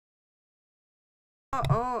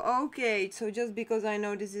Oh, okay. So just because I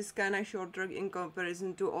know this is kind of short track in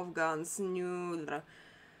comparison to Afghan's new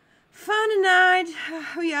fun night,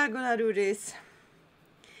 we are gonna do this.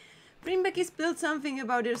 Freen spilled something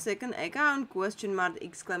about their second account, question mark,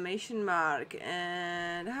 exclamation mark.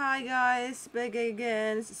 And hi guys, back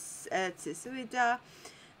again at Siswita.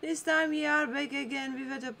 This time we are back again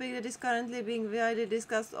with a topic that is currently being widely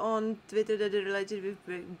discussed on Twitter that is related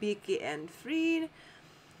with Becky and Freen.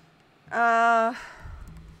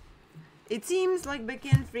 It seems like Becky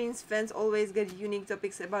and Freen's fans always get unique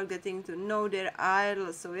topics about getting to know their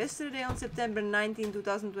idols. So yesterday on September 19,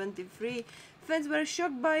 2023, fans were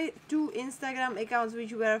shocked by two Instagram accounts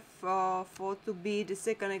which were thought to be the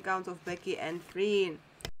second account of Becky and Freen.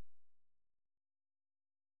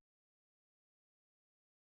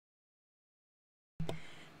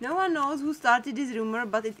 No one knows who started this rumor,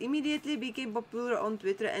 but it immediately became popular on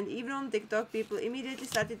Twitter, and even on TikTok people immediately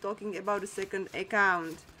started talking about the second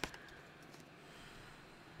account.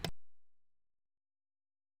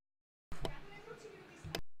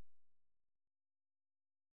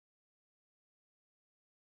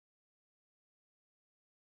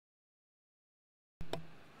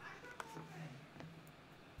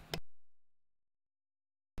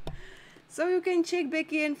 So you can check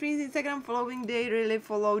Becky and Freen's Instagram following, they really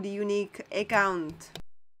follow the unique account.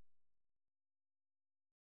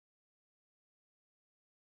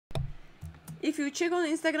 If you check on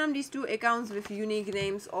Instagram, these two accounts with unique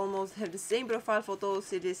names almost have the same profile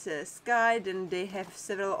photos. It is Sky, then they have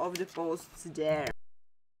several of the posts there.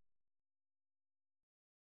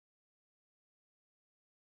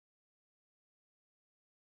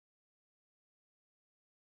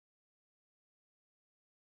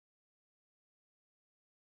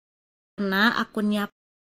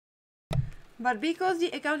 But because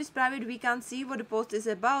the account is private, we can't see what the post is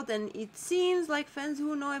about, and it seems like fans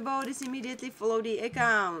who know about this immediately follow the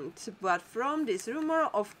account. But from this rumor,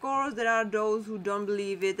 of course, there are those who don't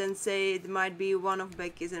believe it and say it might be one of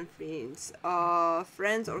Becky's and Freen's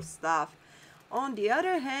friends or staff. On the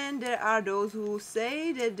other hand, there are those who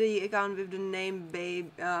say that the account with the name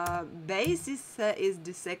Basis is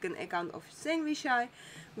the second account of Sangvishai,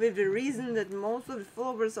 with the reason that most of the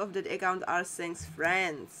followers of that account are Sang's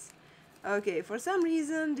friends. Okay, for some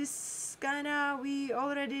reason this kinda we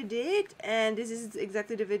already did, and this is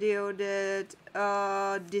exactly the video that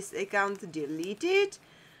this account deleted.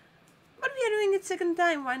 But we are doing it second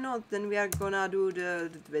time, why not? Then we are gonna do the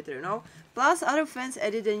Twitter, you know? Plus, other fans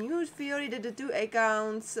added a new theory that the two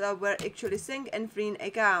accounts were actually Sang and Freen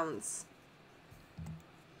accounts.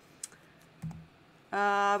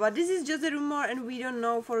 But this is just a rumor and we don't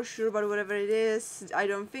know for sure, but whatever it is, I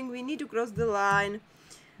don't think we need to cross the line.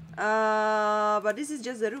 But this is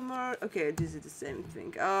just a rumor. Okay, this is the same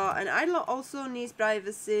thing. An idol also needs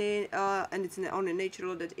privacy, and it's only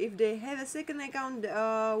natural that if they have a second account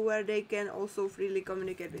where they can also freely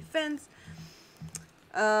communicate with fans.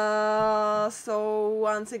 So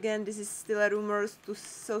once again, this is still a rumor,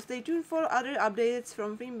 so stay tuned for other updates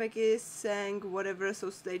from Freen, Becky, Sang, whatever, so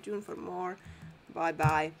stay tuned for more. Bye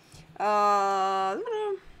bye.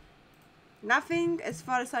 Nothing, as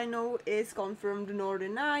far as I know, is confirmed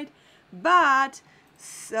Northern Night, but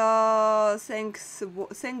Sang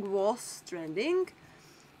was trending.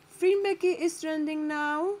 Freen Becky is trending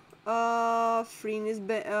now. Freen is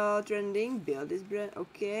trending. Build is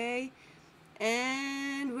okay.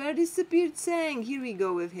 And where disappeared Sang? Here we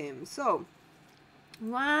go with him. So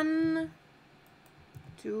 1,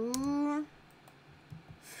 2,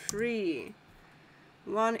 3.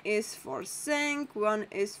 One is for Sang, one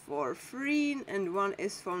is for Freen, and one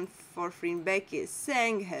is for Freen Becky.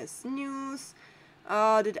 Sang has news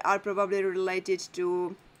that are probably related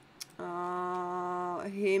to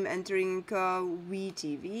him entering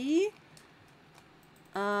VTV.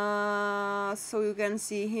 So you can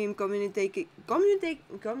see him communicating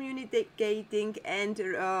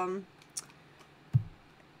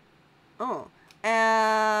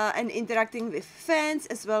and interacting with fans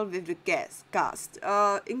as well with the cast.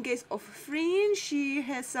 In case of Freen, she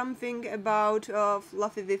has something about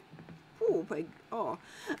Fluffy with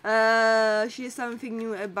she has something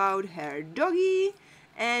new about her doggy,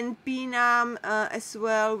 and Pinam as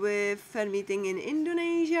well with fan meeting in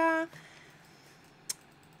Indonesia.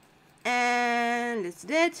 And that's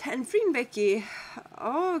that. And Freen Becky.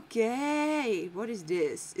 Okay, what is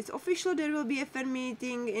this? It's official, there will be a fan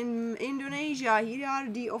meeting in Indonesia. Here are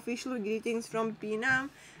the official greetings from Pinam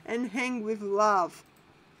and Hang with Love.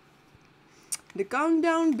 The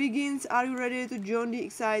countdown begins. Are you ready to join the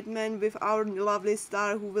excitement with our lovely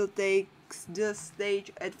star who will take the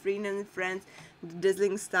stage at Freen and Friends the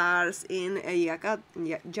Dazzling stars in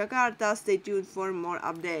Jakarta. Stay tuned for more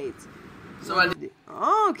updates. สวัสดี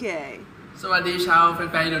Okay. สวัสดีชาวแ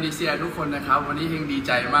ฟนๆอินโดนีเซียทุกคนนะครับวันนี้เฮงดีใ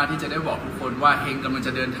จมากที่จะได้บอกทุกคนว่าเฮงกำลังจ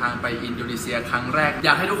ะเดินทางไปอินโดนีเซียครั้งแรกอย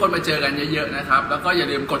ากให้ทุกคนมาเจอกันเยอะๆนะครับแล้วก็อย่า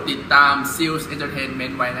ลืมกดติดตาม Seals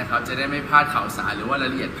Entertainment ไว้นะครับจะได้ไม่พลาดข่าวสารหรือว่ารา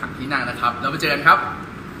ยละเอียดผังที่นั่งนะครับแล้วมาเจอกันครับ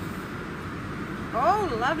Oh,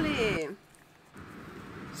 lovely.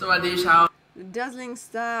 สวัสดีชาว Dazzling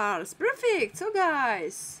stars. Perfect. So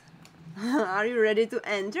guys, are you ready to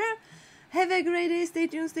enter? Have a great day. Stay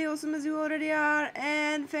tuned, stay awesome as you already are,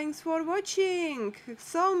 and thanks for watching.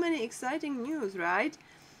 So many exciting news, right?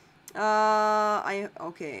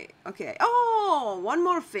 Okay. Oh, one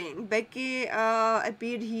more thing. Becky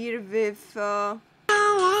appeared here with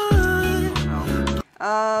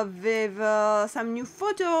some new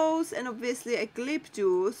photos and obviously a clip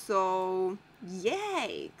too. So,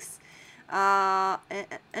 yikes.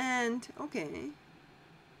 And okay.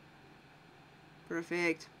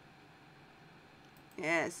 Perfect.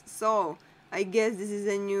 Yes, so I guess this is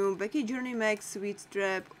a new Becky Journey Max sweet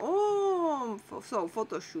strap. Oh, so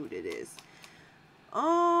photo shoot it is.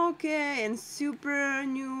 Okay, and super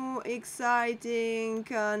new, exciting,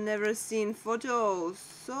 never seen photos.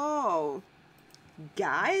 So,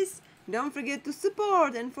 guys, don't forget to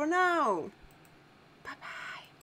support. And for now,